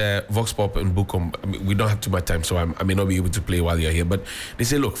did Vox Pop and Bookom. I mean, we don't have too much time, so I may not be able to play while you're here. But they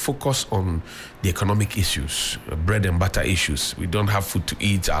say, look, focus on the economic issues, bread and butter issues. We don't have food to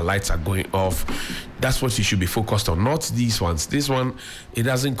eat. Our lights are going off. That's what you should be focused on, not these ones. This one, it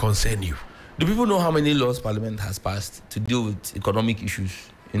doesn't concern you. Do people know how many laws Parliament has passed to deal with economic issues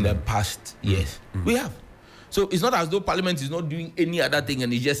in the past years? We have. So it's not as though Parliament is not doing any other thing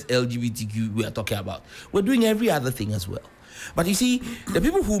and it's just LGBTQ we are talking about. We're doing every other thing as well. But you see, the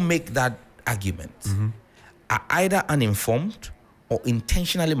people who make that argument are either uninformed or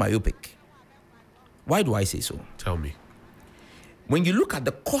intentionally myopic. Why do I say so? Tell me. When you look at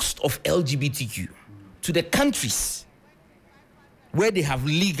the cost of LGBTQ to the countries where they have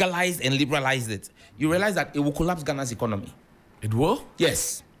legalized and liberalized it, you realize that it will collapse Ghana's economy. It will?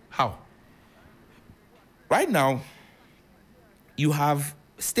 Yes. How? Right now, you have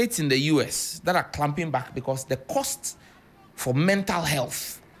states in the US that are clamping back because the cost for mental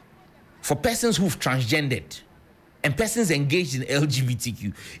health for persons who've transgendered and persons engaged in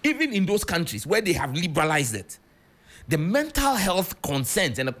LGBTQ, even in those countries where they have liberalized it, the mental health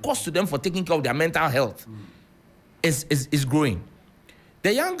concerns and the cost to them for taking care of their mental health is growing.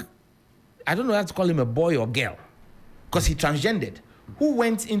 The young, I don't know how to call him a boy or girl, because he transgendered, who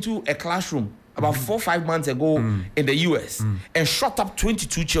went into a classroom about 4 or 5 months ago in the US and shot up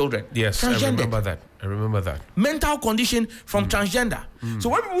 22 children. Yes, I remember that. Mental condition from transgender. So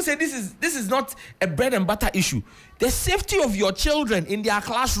when people say this is not a bread and butter issue, the safety of your children in their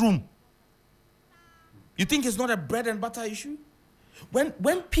classroom, you think it's not a bread and butter issue? When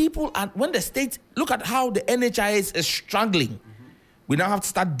the state, look at how the NHIS is struggling. We now have to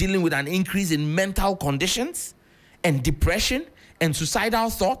start dealing with an increase in mental conditions and depression and suicidal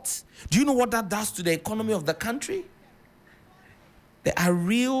thoughts. Do you know what that does to the economy of the country? There are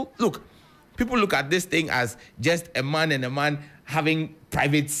people look at this thing as just a man and a man having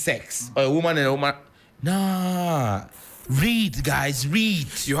private sex, or a woman and a woman. Nah. Read, guys, read.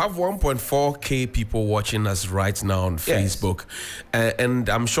 You have 1.4K people watching us right now on Facebook. And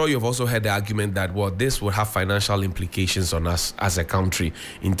I'm sure you've also heard the argument that, well, this will have financial implications on us as a country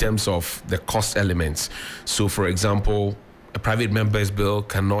in terms of the cost elements. So, for example, a private member's bill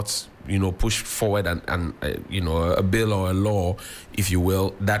cannot, push forward a bill or a law, if you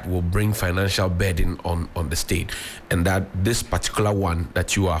will, that will bring financial burden on the state. And that this particular one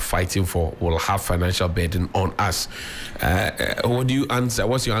that you are fighting for will have financial burden on us. What do you answer?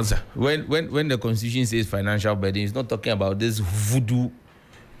 What's your answer? When the Constitution says financial burden, it's not talking about this voodoo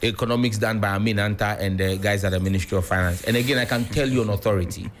economics done by Amin Anta and the guys at the Ministry of Finance. And again, I can tell you on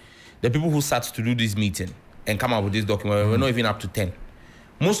authority, the people who sat to do this meeting and come up with this document. We're not even up to 10.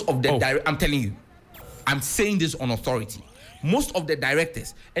 Most of the I'm telling you, I'm saying this on authority. Most of the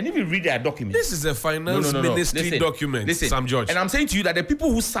directors, and if you read their document, this is a finance ministry document, Sam George. And I'm saying to you that the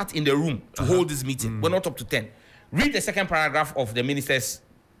people who sat in the room to hold this meeting were not up to 10. Read the second paragraph of the minister's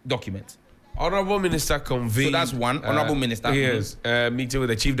document. Honorable Minister convened. So that's one. Honorable Minister. Yes. Meeting with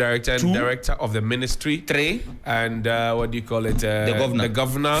the Chief Director and Director of the Ministry. 3. And what do you call it? The Governor. The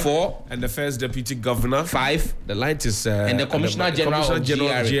Governor. 4. And the First Deputy Governor. 5. The light is. And the Commissioner General of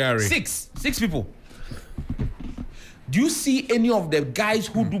GRA. 6. 6 people. Do you see any of the guys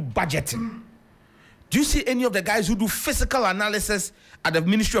who do budgeting? Do you see any of the guys who do physical analysis at the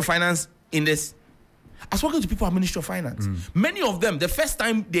Ministry of Finance in this? I was talking to people at Ministry of Finance. Many of them, the first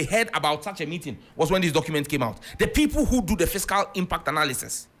time they heard about such a meeting was when this document came out. The people who do the fiscal impact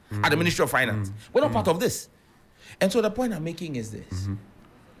analysis at the Ministry of Finance were not part of this. And so the point I'm making is this.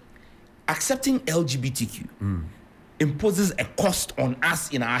 Accepting LGBTQ imposes a cost on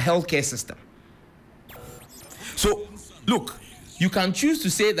us in our healthcare system. So, look, you can choose to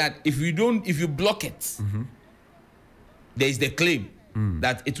say that if you block it, there is the claim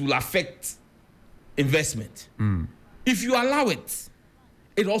that it will affect investment. If you allow it,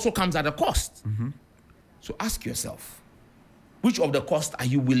 it also comes at a cost. So ask yourself, which of the costs are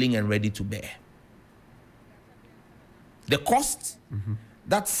you willing and ready to bear? The cost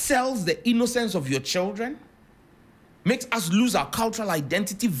that sells the innocence of your children, makes us lose our cultural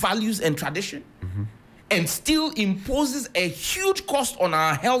identity, values, and tradition, and still imposes a huge cost on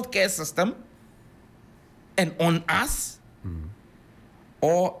our healthcare system and on us,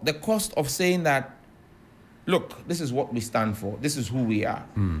 or the cost of saying that, look, this is what we stand for, this is who we are.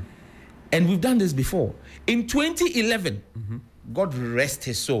 And we've done this before. In 2011, God rest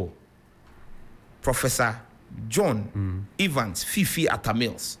his soul, Professor John Evans Fifi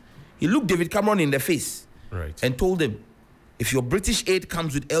Atamils, he looked David Cameron in the face and told him, if your British aid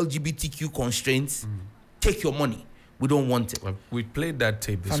comes with LGBTQ constraints, take your money. We don't want it. We played that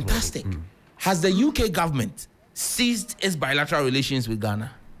tape this Fantastic. morning. Has the UK government ceased its bilateral relations with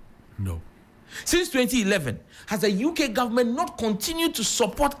Ghana? No. Since 2011, has the UK government not continued to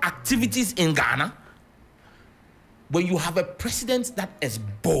support activities in Ghana? When you have a president that is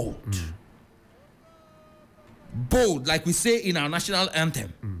bold, bold, like we say in our national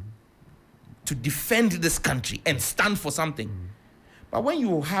anthem, to defend this country and stand for something. But when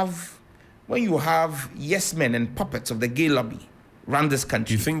you have yes men and puppets of the gay lobby run this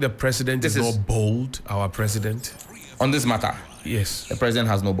country, do you think the president is not bold, our president? On this matter? Yes. The president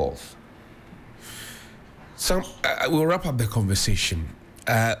has no balls. So we'll wrap up the conversation.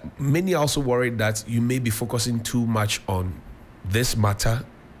 Many are also worried that you may be focusing too much on this matter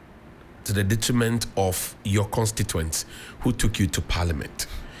to the detriment of your constituents who took you to parliament.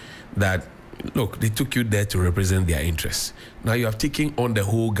 That, look, they took you there to represent their interests. Now you have taken on the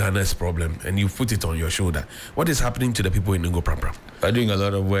whole Ghana's problem and you put it on your shoulder. What is happening to the people in Ngo Pram Pram? We're doing a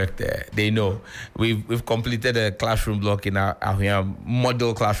lot of work there. They know. We've completed a classroom block in our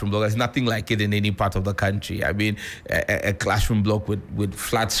model classroom block. There's nothing like it in any part of the country. I mean, a classroom block with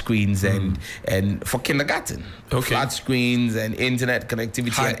flat screens and for kindergarten. Okay. Flat screens and internet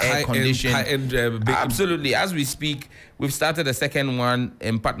connectivity and air conditioning. Absolutely. As we speak, we've started a second one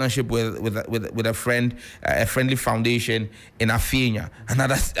in partnership with a friend, a friendly foundation in Afienya.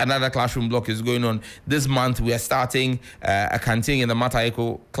 Another classroom block is going on. This month we are starting a canteen in the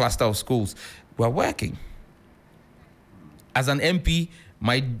Mataiko cluster of schools. We're working. As an MP,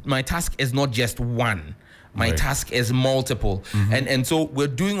 my task is not just one. My task is multiple. And so we're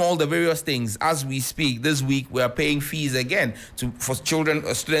doing all the various things as we speak. This week we are paying fees again for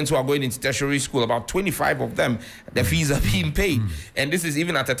students who are going into tertiary school. About 25 of them, the fees are being paid. And this is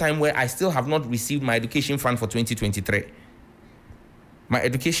even at a time where I still have not received my education fund for 2023. My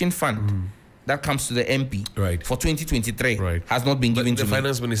education fund that comes to the MP for 2023 has not been given to me. The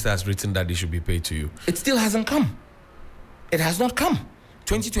finance minister has written that it should be paid to you. It still hasn't come. It has not come.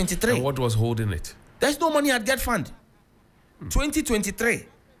 2023. And what was holding it? There's no money at Get Fund. 2023.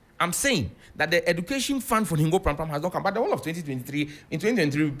 I'm saying that the education fund for Ngo Pram Pram has not come. But the whole of 2023, in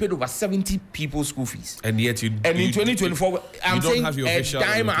 2023, we paid over 70 people's school fees. And yet in 2024, I'm saying a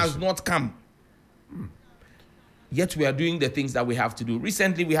dime has not come. Yet we are doing the things that we have to do.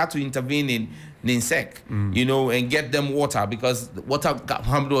 Recently, we had to intervene in Ninsek, and get them water because the water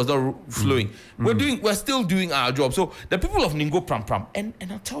was not flowing. We're still doing our job. So the people of Ngo Pram Pram, and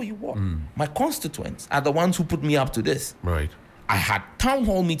I'll tell you what, my constituents are the ones who put me up to this. Right. I had town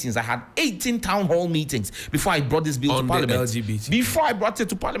hall meetings. I had 18 town hall meetings before I brought this bill to Parliament. LGBT. Before I brought it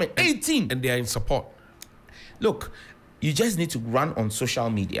to Parliament, 18. And they are in support. Look, you just need to run on social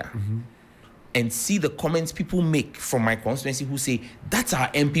media. and see the comments people make from my constituency who say, that's our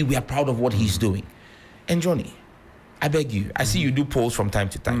MP, we are proud of what he's doing. And Johnny, I beg you, I see you do polls from time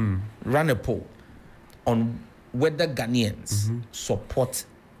to time. Run a poll on whether Ghanaians support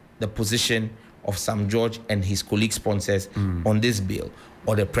the position of Sam George and his colleague sponsors on this bill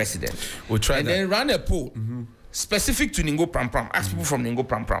or the president. We'll try and then run a poll specific to Ningo Pram Pram. Ask people from Ningo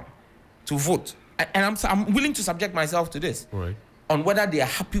Pram Pram to vote. And I'm willing to subject myself to this. Right. On whether they are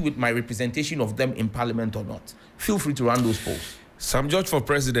happy with my representation of them in parliament or not. Feel free to run those polls. Sam George for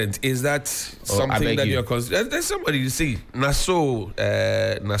president, is that something that you're considering? There's somebody, you see, Naso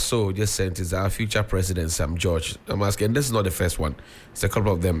just sent is our future president, Sam George. I'm asking, this is not the first one. It's a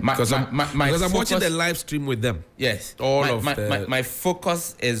couple of them. Because I'm watching the live stream with them. Yes. My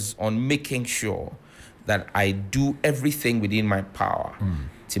focus is on making sure that I do everything within my power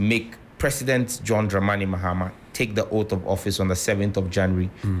to make President John Dramani Mahama take the oath of office on the 7th of January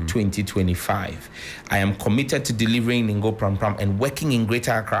 2025. I am committed to delivering Ningo Pram Pram and working in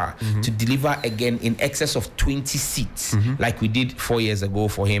Greater Accra to deliver again in excess of 20 seats like we did 4 years ago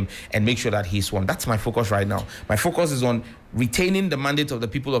for him and make sure that he's won. That's my focus right now. My focus is on retaining the mandate of the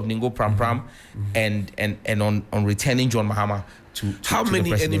people of Ningo Pram Pram and on returning John Mahama to How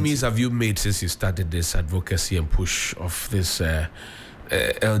many enemies have you made since you started this advocacy and push of this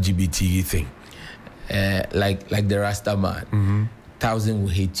LGBT thing? Like the Rasta man, 1,000 will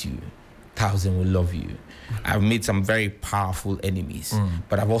hate you, 1,000 will love you. I've made some very powerful enemies,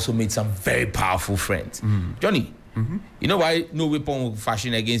 but I've also made some very powerful friends. Johnny, you know why no weapon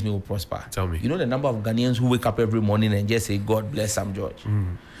fashioned against me will prosper? Tell me. You know the number of Ghanaians who wake up every morning and just say, God bless Sam George.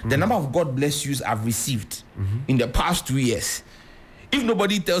 The number of God bless yous I've received in the past 2 years. If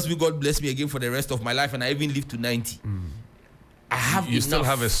nobody tells me God bless me again for the rest of my life and I even live to 90, I have You still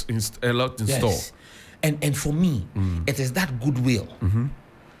have a lot in store. And for me, it is that goodwill.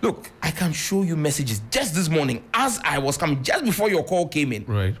 Look, I can show you messages. Just this morning, as I was coming, just before your call came in,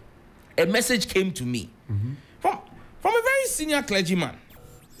 right, a message came to me from a very senior clergyman.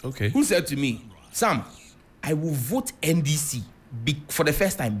 Okay. Who said to me, Sam, I will vote NDC for the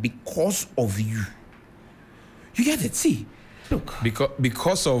first time because of you. You get it? See, look.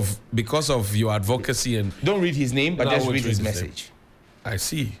 Because of your advocacy and don't read his name, but just read his message. I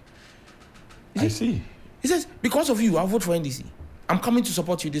see. I see. He says, because of you, I'll vote for NDC. I'm coming to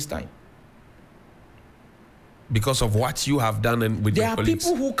support you this time. Because of what you have done and with your colleagues.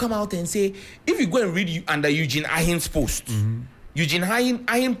 There are people who come out and say, if you go and read under Eugene Ahin's post, Eugene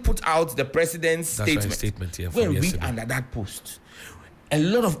Ahin put out the president's statement. Go and read under that post. A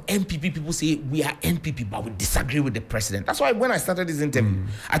lot of NPP people say we are NPP, but we disagree with the president. That's why when I started this interview,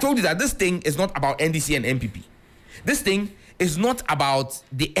 I told you that this thing is not about NDC and NPP. This thing is not about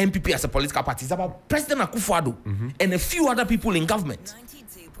the NPP as a political party. It's about President Akufo-Addo and a few other people in government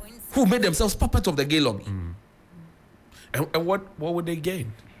who made themselves puppets of the gay lobby. And what would they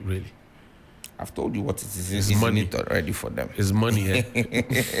gain, really? I've told you what it is. It's money already for them. It's money.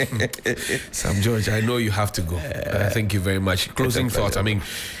 Sam George, I know you have to go. Thank you very much. Closing thoughts. I mean,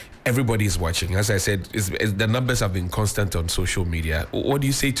 everybody is watching. As I said, the numbers have been constant on social media. What do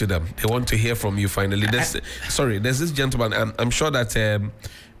you say to them? They want to hear from you finally. There's this gentleman. I'm sure that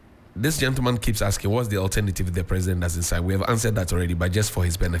this gentleman keeps asking, what's the alternative if the president doesn't sign? We have answered that already, but just for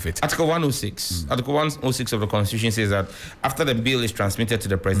his benefit. Article 106. Article 106 of the Constitution says that after the bill is transmitted to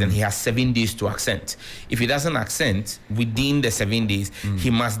the president, he has 7 days to accent. If he doesn't accent within the 7 days, he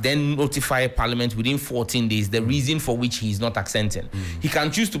must then notify Parliament within 14 days the reason for which he is not accenting. He can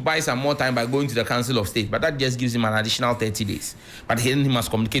choose to buy some more time by going to the Council of State, but that just gives him an additional 30 days. But then he must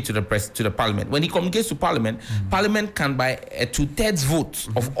communicate to the Parliament. When he communicates to Parliament, Parliament can, by a 2/3 vote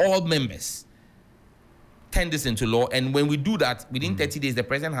of all members, turn this into law, and when we do that within 30 days, the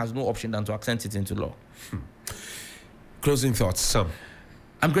president has no option than to accent it into law. Closing thoughts, Sam.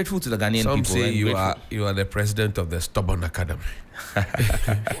 I'm grateful to the Ghanaian people. Some say you are the president of the Stubborn Academy.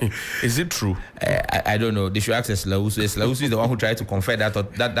 Is it true? I don't know. They should ask Slausu. Slausu is the one who tried to confer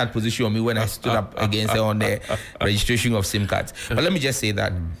that position on me when I stood up against her on the registration of SIM cards. But let me just say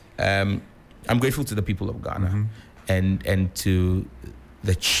that I'm grateful to the people of Ghana and to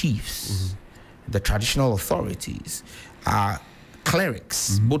the chiefs, the traditional authorities,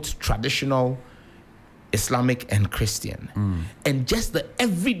 clerics, both traditional, Islamic and Christian, and just the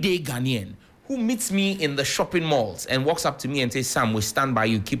everyday Ghanaian who meets me in the shopping malls and walks up to me and says, Sam, we stand by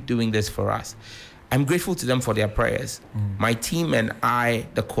you, keep doing this for us. I'm grateful to them for their prayers. My team and I,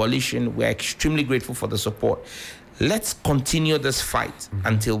 the coalition, we're extremely grateful for the support. Let's continue this fight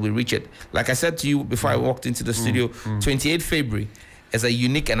until we reach it. Like I said to you before I walked into the studio, 28 February, as a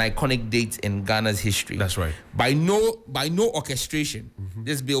unique and iconic date in Ghana's history. That's right. By no orchestration,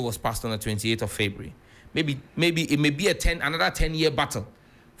 this bill was passed on the 28th of February. Maybe it may be another 10-year battle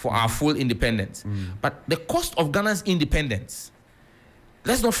for our full independence. But the cost of Ghana's independence,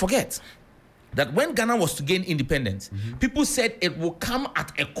 let's not forget that when Ghana was to gain independence, people said it will come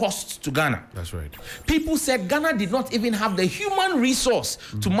at a cost to Ghana. That's right. People said Ghana did not even have the human resource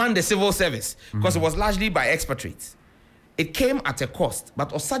to man the civil service because it was largely by expatriates. It came at a cost. But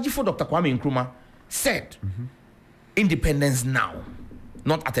Osajifo Dr. Kwame Nkrumah said, independence now,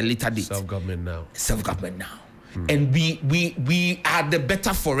 not at a later date. Self-government now. Self-government now. And we are the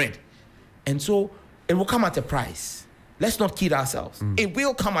better for it. And so it will come at a price. Let's not kid ourselves. It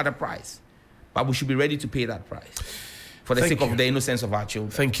will come at a price. But we should be ready to pay that price for the sake of the innocence of our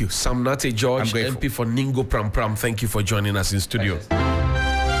children. Thank you. Sam Nartey George, MP for Ningo Pram Pram. Thank you for joining us in studio.